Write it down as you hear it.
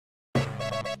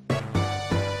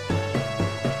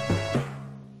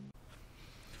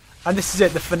And this is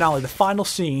it, the finale, the final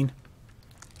scene.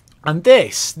 And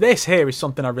this here is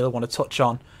something I really want to touch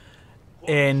on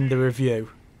in the review.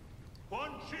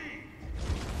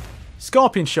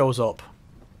 Scorpion shows up.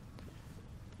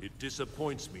 It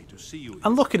disappoints me to see you.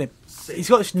 And look at him. He's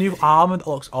got this new armor that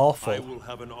looks awful. I will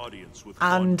have an audience with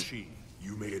and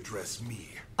you may address me.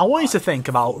 I want you to think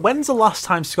about, when's the last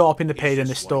time Scorpion appeared in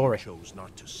this story?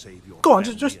 Go on,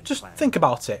 just think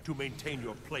about it. To maintain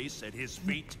your place at his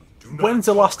feet. When's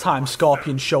the last time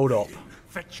Scorpion showed up?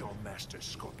 Fetch your master,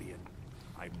 Scorpion.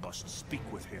 I must speak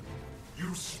with him.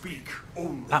 You speak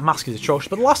only. That mask is atrocious,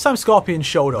 but the last time Scorpion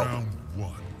showed up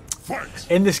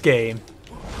in this game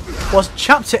was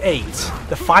Chapter 8,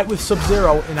 the fight with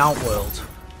Sub-Zero in Outworld.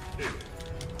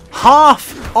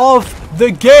 Half of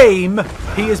the game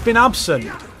he has been absent.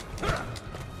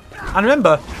 And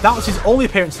remember, that was his only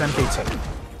appearance in MK2.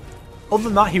 Other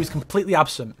than that, he was completely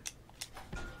absent.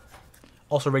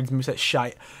 Also, Raiden's moveset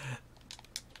shite.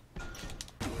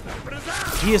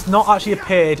 He has not actually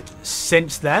appeared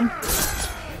since then.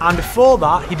 And before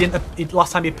that, he didn't.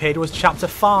 Last time he appeared was Chapter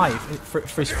 5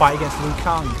 for his fight against Liu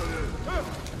Kang.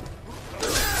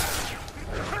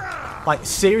 Like,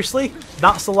 seriously?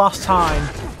 That's the last time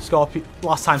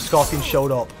Scorpion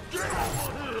showed up.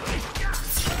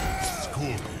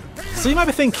 So you might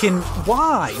be thinking,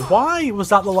 why? Why was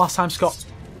that the last time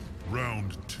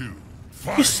Round 2.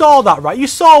 You saw that, right? You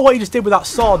saw what he just did with that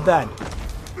sword then.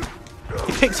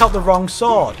 He picked out the wrong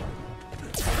sword.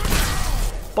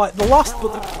 But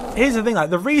here's the thing,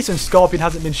 like, the reason Scorpion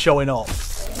hasn't been showing up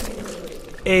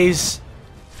is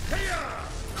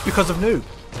because of Noob.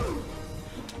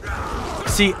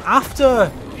 See,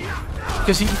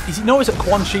 because he noticed that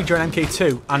Quan Chi during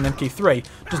MK2 and MK3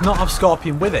 does not have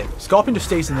Scorpion with him. Scorpion just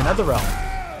stays in the Netherrealm.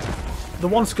 The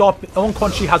one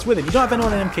Quan Chi has with him, you don't have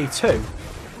anyone in MK2,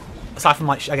 aside from,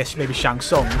 like, I guess maybe Shang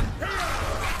Tsung.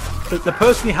 But the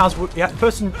person that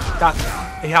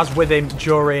he has with him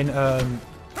during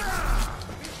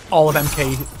all of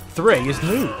MK3 is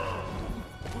Noob.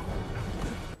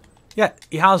 Yeah,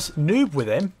 he has Noob with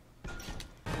him.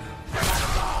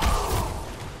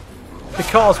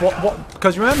 Because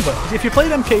remember, if you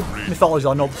played MK Mythology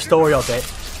or know the story of it,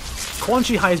 Quan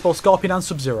Chi hires both Scorpion and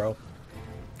Sub-Zero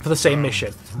for the same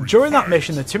mission. During that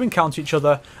mission, the two encounter each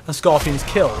other and Scorpion is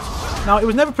killed. Now, it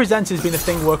was never presented as being a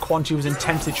thing where Quan Chi was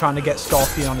intensely trying to get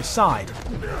Scorpion on his side.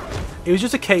 It was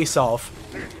just a case of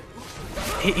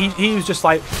he was just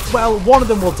like, well, one of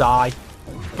them will die,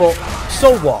 but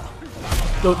so what?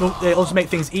 It'll just make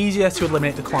things easier to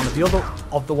eliminate the clan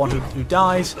of the one who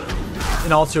dies,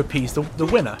 in order to appease the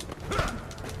winner.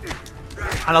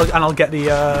 And I'll get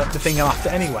the thing I'm after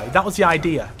anyway. That was the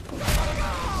idea.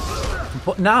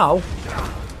 But now,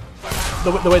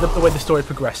 the way the story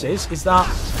progresses is that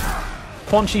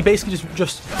Quan Chi basically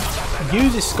just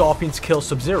uses Scorpion to kill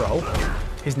Sub-Zero,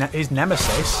 his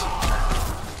nemesis.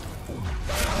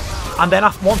 And then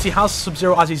once he has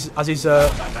Sub-Zero as his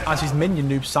minion,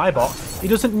 Noob Saibot, he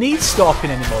doesn't need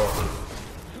Scorpion anymore.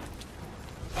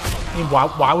 I mean,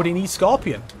 why would he need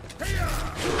Scorpion?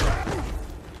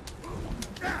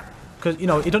 Because, you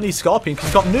know, he don't need Scorpion because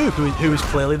he's got Noob, who is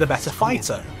clearly the better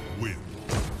fighter.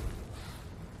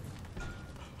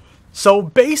 So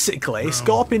basically,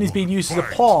 Scorpion is being used as a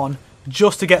pawn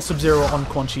just to get Sub-Zero on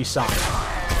Quan Chi's side.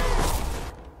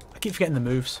 I keep forgetting the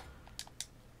moves.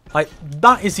 Like,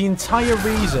 that is the entire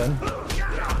reason.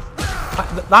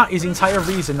 That is the entire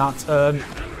reason that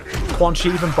Quan Chi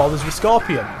even bothers with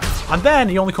Scorpion. And then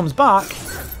he only comes back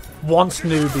once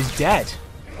Noob is dead.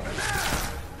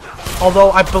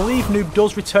 Although I believe Noob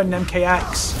does return in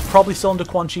MKX, probably still under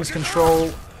Quan Chi's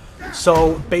control.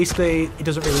 So basically, it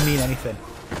doesn't really mean anything.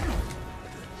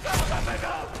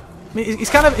 I mean, it's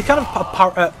kind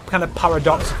of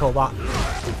paradoxical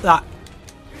that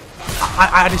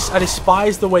I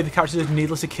despise the way the characters are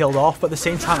needlessly killed off, but at the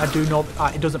same time I do know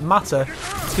that it doesn't matter,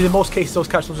 because in most cases those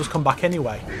characters will just come back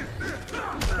anyway.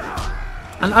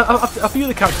 And a few of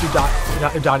the characters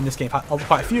who died in this game,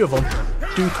 quite a few of them,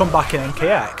 do come back in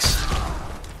MKX.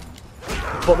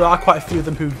 But there are quite a few of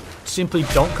them who simply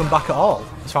don't come back at all,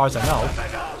 as far as I know.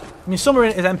 I mean, some are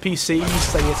in as NPCs,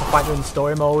 say it's a fight during the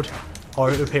story mode, or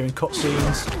who appear in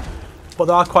cutscenes. But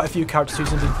there are quite a few characters who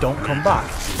simply don't come back.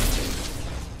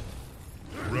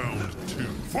 Round 2,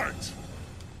 fight!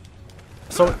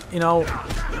 So, you know,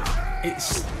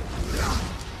 it's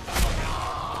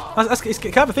kind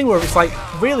of a thing where it's like,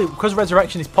 really, because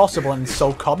resurrection is possible and it's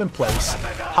so commonplace,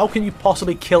 how can you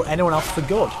possibly kill anyone else for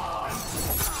good?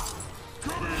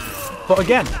 But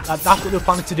again, that's what they're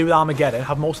planning to do with Armageddon,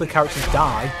 have most of the characters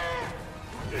die.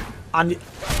 And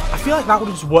I feel like that would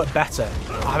just work better.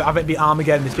 Have it be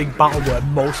Armageddon, this big battle where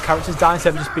most characters die,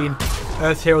 instead of just being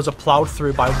Earth heroes are ploughed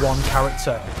through by one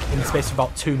character in the space of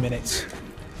about 2 minutes.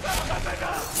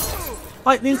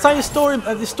 Like, the entire story,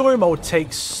 the story mode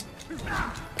takes...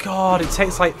 God, it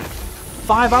takes like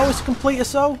 5 hours to complete or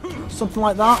so? Something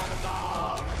like that.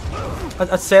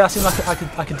 I'd say that seems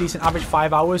like a decent average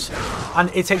 5 hours. And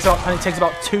it takes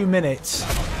about 2 minutes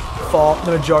for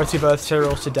the majority of Earth's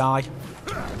heroes to die.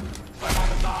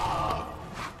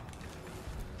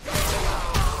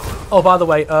 Oh, by the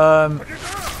way, it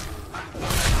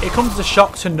comes as a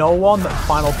shock to no one that the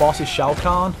final boss is Shao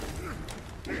Kahn.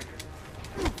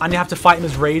 And you have to fight him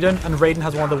as Raiden, and Raiden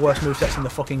has one of the worst movesets in the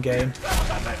fucking game.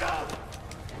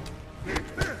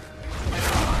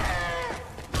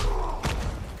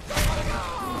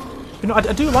 You know,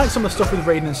 I do like some of the stuff with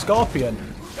Raiden and Scorpion.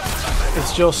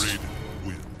 It's just...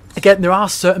 Again, there are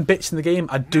certain bits in the game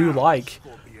I do like.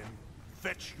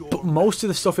 But most of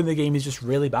the stuff in the game is just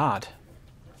really bad.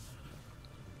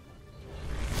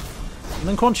 And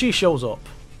then Quan Chi shows up.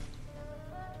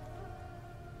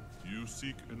 You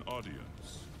seek an audience.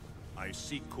 I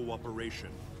seek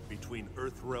cooperation between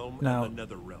Earthrealm Now, and the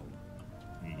Netherrealm.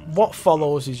 what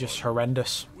follows is just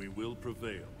horrendous. We will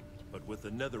prevail, but with the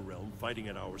Netherrealm fighting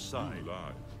at our side. You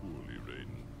lie poorly, Raiden.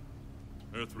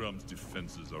 Earthrealm's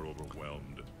defenses are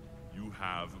overwhelmed. You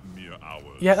have mere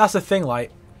hours. Yeah, that's the thing,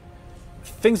 like,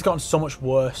 things have gotten so much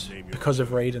worse because of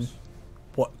Raiden.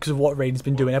 Because of what Raiden's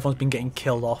been doing, everyone's been getting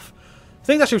killed off.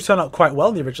 Things actually turned out quite well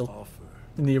in the original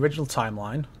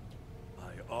timeline.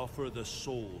 I offer the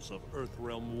souls of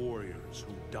Earthrealm warriors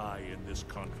who die in this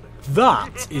conflict.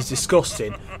 That is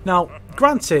disgusting. Now,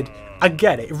 granted, I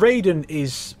get it. Raiden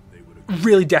is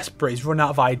really desperate. He's run out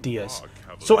of ideas.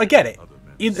 So I get it.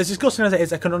 As disgusting as it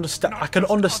is, I can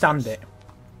understand it.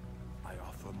 I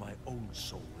offer my own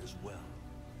soul as well.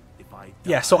 If I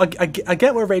die, Yeah, so I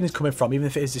get where Raiden's coming from, even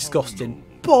if it is disgusting.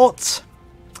 But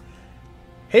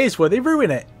here's where they ruin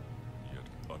it. Yet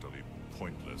utterly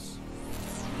pointless.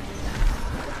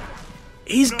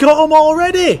 He's got them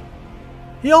already.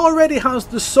 He already has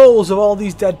the souls of all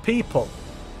these dead people.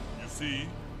 You see,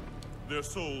 their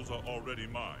souls are already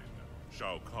mine.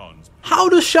 Shao Kahn's. How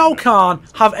does Shao Kahn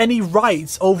have any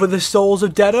rights over the souls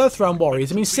of dead Earthrealm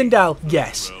warriors? I mean, Sindel,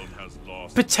 yes. Has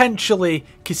lost. Potentially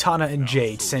Kitana and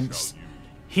Jade, since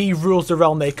he rules the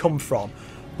realm they come from.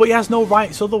 But he has no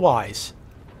rights otherwise.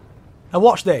 And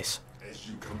watch this. As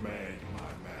you command,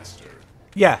 my master.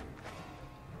 Yeah.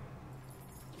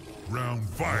 Round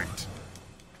fight.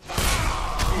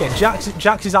 Yeah,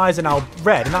 Jax's eyes are now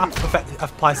red, and that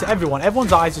applies to everyone.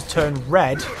 Everyone's eyes have turned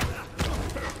red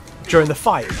during the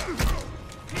fight.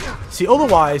 See,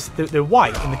 otherwise, they're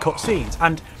white in the cutscenes.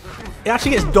 And it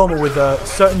actually gets dumber with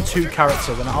certain 2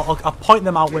 characters, and I'll point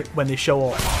them out when they show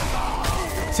up.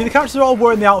 See, the characters are all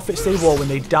wearing the outfits they wore when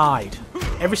they died.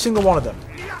 Every single one of them.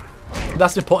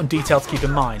 That's an important detail to keep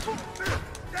in mind.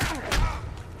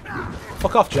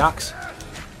 Fuck off, Jax.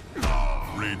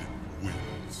 Raiden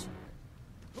wins.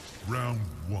 Round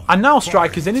 1. And now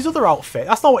Striker's in his other outfit.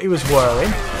 That's not what he was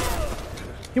wearing.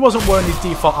 He wasn't wearing his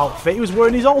default outfit, he was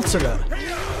wearing his alternate.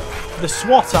 The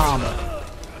SWAT armor.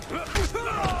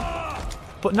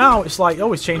 But now it's like,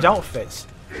 oh, he's changed outfits.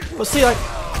 But see, like...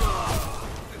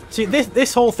 See,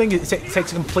 this whole thing, it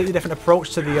takes a completely different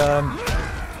approach to the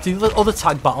other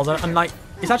tag battles, and like,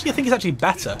 I think it's actually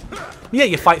better. Yeah,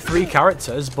 you fight 3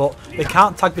 characters, but they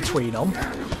can't tag between them.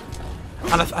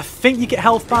 And I think you get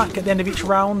health back at the end of each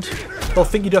round. They'll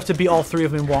think you do have to beat all 3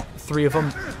 of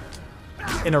them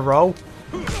in a row.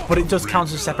 But it does count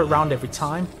as a separate round every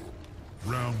time.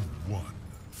 Round 1.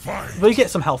 Fight. But you get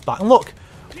some health back. And look,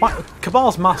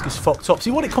 Cabal's mask is fucked up.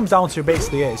 See, what it comes down to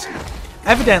basically is,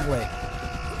 evidently,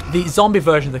 the zombie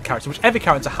version of the character, which every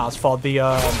character has for the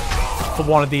for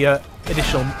one of the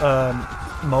additional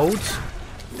modes,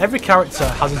 every character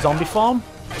has a zombie form.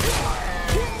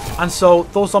 And so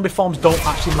those zombie forms don't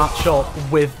actually match up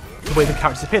with the way the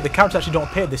characters appear. The characters actually don't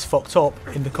appear this fucked up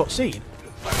in the cutscene.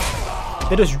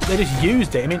 They just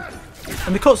used it. I mean,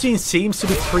 and the cutscene seems to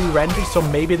be pre-rendered, so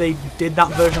maybe they did that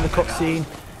version of the cutscene,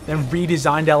 then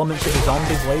redesigned elements of the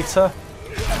zombies later.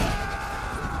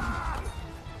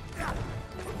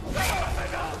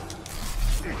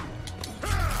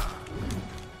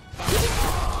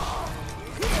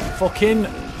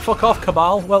 Fuck off,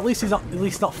 Cabal. Well, at least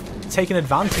he's not taking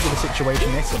advantage of the situation,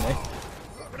 isn't he?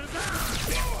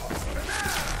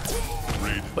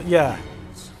 But yeah.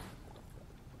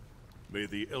 May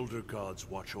the Elder Gods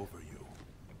watch over you.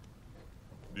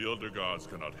 The Elder Gods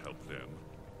cannot help them.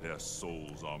 Their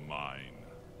souls are mine.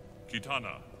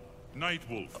 Kitana,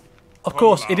 Nightwolf. Of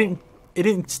course, it didn't he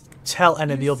didn't tell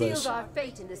any of the You others. sealed our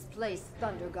fate in this place,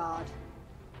 Thunder God.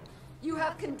 You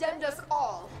have condemned us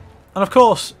all. And of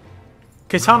course,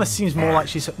 Kitana seems more like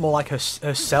she's more like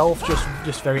herself,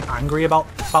 just very angry about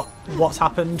what's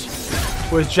happened.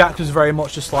 Whereas Jax was very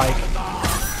much just like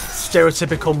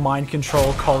stereotypical mind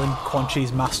control, calling Quan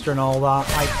Chi's master and all that.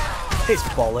 Like, it's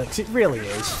bollocks. It really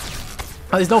is.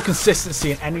 And there's no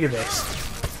consistency in any of this.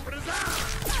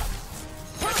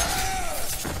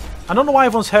 I don't know why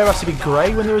everyone's hair has to be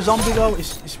grey when they're a zombie though.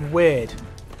 It's weird.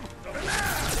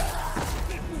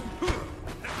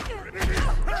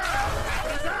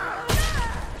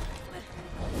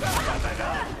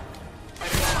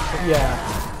 But yeah.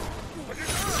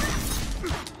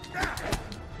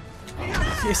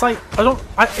 It's like,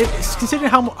 it's considering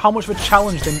how much of a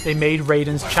challenge they made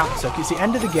Raiden's chapter. It's the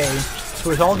end of the game,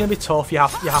 so it's all going to be tough. You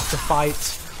have to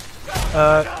fight.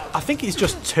 I think it's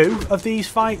just 2 of these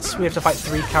fights. We have to fight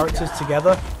 3 characters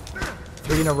together,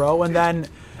 3 in a row, and then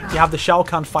you have the Shao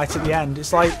Kahn fight at the end.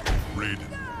 It's like,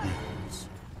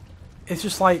 it's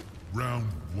just like,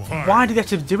 why did they have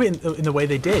to do it in the way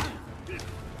they did?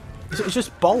 It's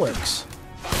just bollocks.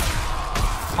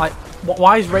 Like,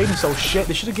 why is Raiden so shit?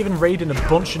 They should have given Raiden a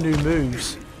bunch of new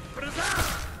moves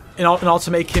in order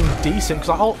to make him decent.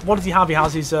 Because like, what does he have? He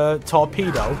has his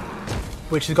torpedo,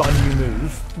 which has got a new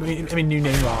move. I mean, new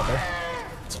name rather.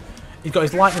 He's got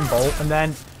his lightning bolt, and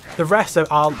then the rest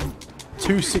are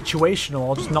too situational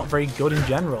or just not very good in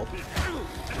general.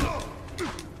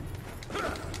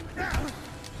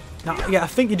 Now, yeah, I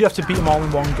think you do have to beat them all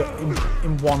in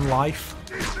one life.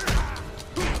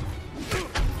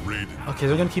 Okay, so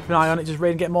we're going to keep an eye on it, just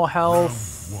Raiden get more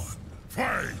health.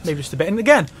 Maybe just a bit. And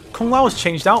again, Kung Lao has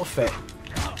changed outfit.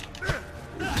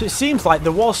 So it seems like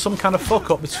there was some kind of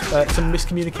fuck-up, some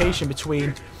miscommunication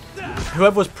between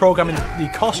whoever was programming the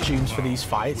costumes for these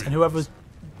fights and whoever was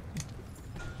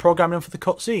programming them for the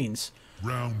cutscenes.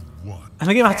 And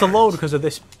the game had to load because of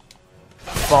this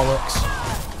bollocks.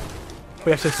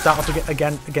 We have to start off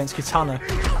again against Kitana.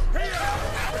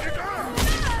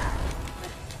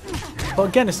 But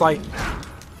again, it's like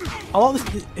a lot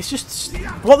of this. It's just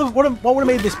what would have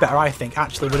made this better. I think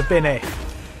actually would have been if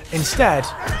instead,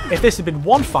 if this had been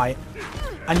one fight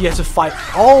and you had to fight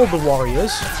all the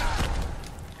warriors,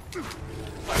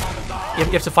 you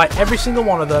have to fight every single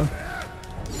one of them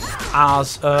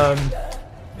as but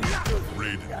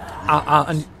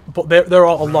they're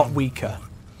all a lot weaker.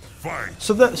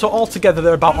 So altogether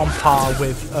they're about on par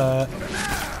with a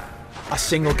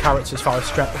single character as far as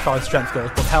strength goes,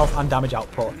 both health and damage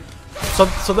output.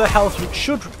 So their health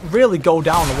should really go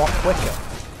down a lot quicker.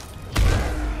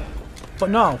 But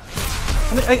no.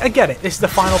 And I get it, this is the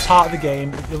final part of the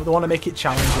game, they want to make it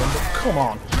challenging, but come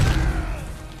on.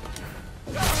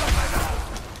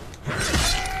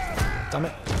 Damn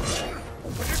it.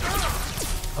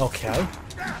 Okay.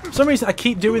 For some reason I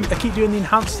keep doing the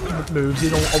enhanced moves,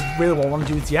 even though I really want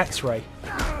to do the X-ray.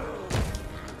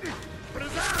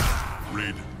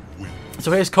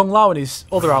 So here's Kung Lao in his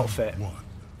other outfit.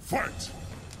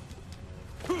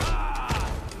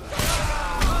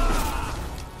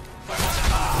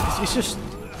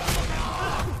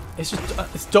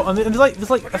 It's done. And I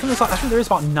think there is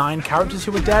about 9 characters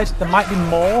who are dead. There might be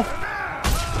more.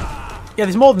 Yeah,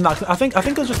 there's more than that. I think I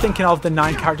was just thinking of the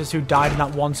 9 characters who died in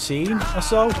that one scene or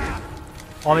so,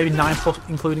 or maybe 9 plus,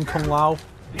 including Kung Lao.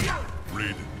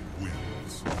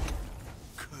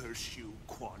 Curse you,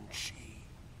 Quan Chi.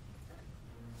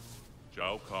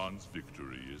 Shao Kahn's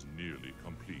victory is nearly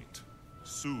complete.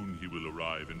 Soon he will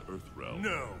arrive in Earthrealm.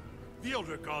 No, the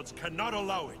Elder Gods cannot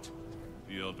allow it.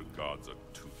 The Elder Gods are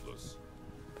toothless.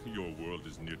 Your world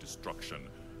is near destruction,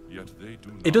 yet they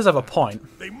do not. It does have a point.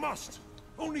 They must.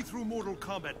 Only through mortal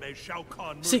combat may Shao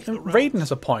Kahn merge See, the realms, Raiden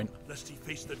has a point. lest he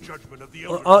face the judgment of the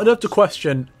Elder I do have to Gods.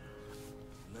 question.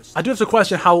 I do have to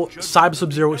question how Cyber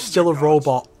Sub-Zero is still a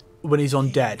robot when he's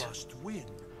undead. Must win.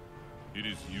 It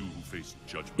is you who face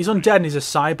judgment. He's undead and he's a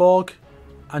cyborg,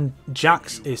 and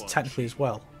Jax is technically as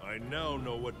well. I now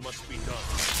know what must be done.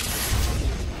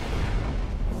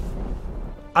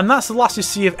 And that's the last you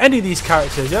see of any of these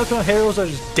characters. The Ultimate Heroes are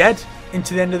just dead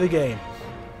into the end of the game.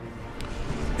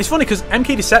 It's funny because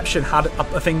MK Deception had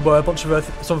a thing where a bunch of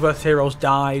some of Earth's heroes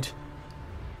died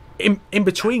in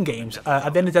between games.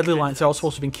 At the end of Deadly Alliance, they're all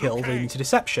supposed to have been killed leading to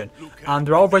Deception, and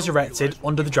they're all resurrected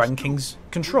under the Dragon King's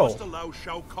control. Must allow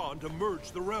Shao Kahn to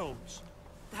merge the realms.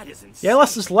 That is insane. Yeah,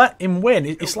 let's just let him win.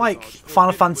 It's like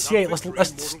Final Fantasy VIII.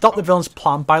 Let's stop the villain's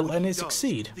plan by letting it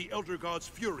succeed. The Elder God's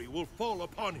fury will fall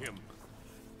upon him.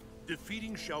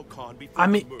 Defeating Shao Kahn before I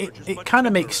mean, the merge is it much kind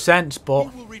of simpler. makes sense, but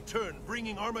He will return,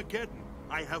 bringing Armageddon.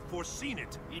 I have foreseen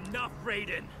it. Enough,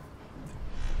 Raiden.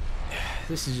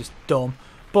 This is just dumb.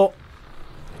 But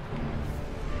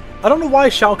I don't know why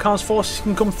Shao Kahn's forces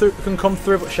can come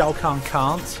through, but Shao Kahn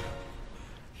can't.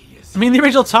 I mean, the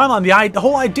original timeline, the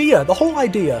whole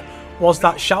idea was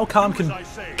that Shao Kahn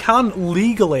can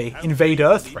legally invade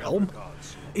Earthrealm.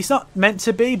 It's not meant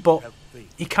to be, but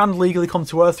he can legally come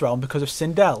to Earthrealm because of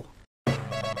Sindel.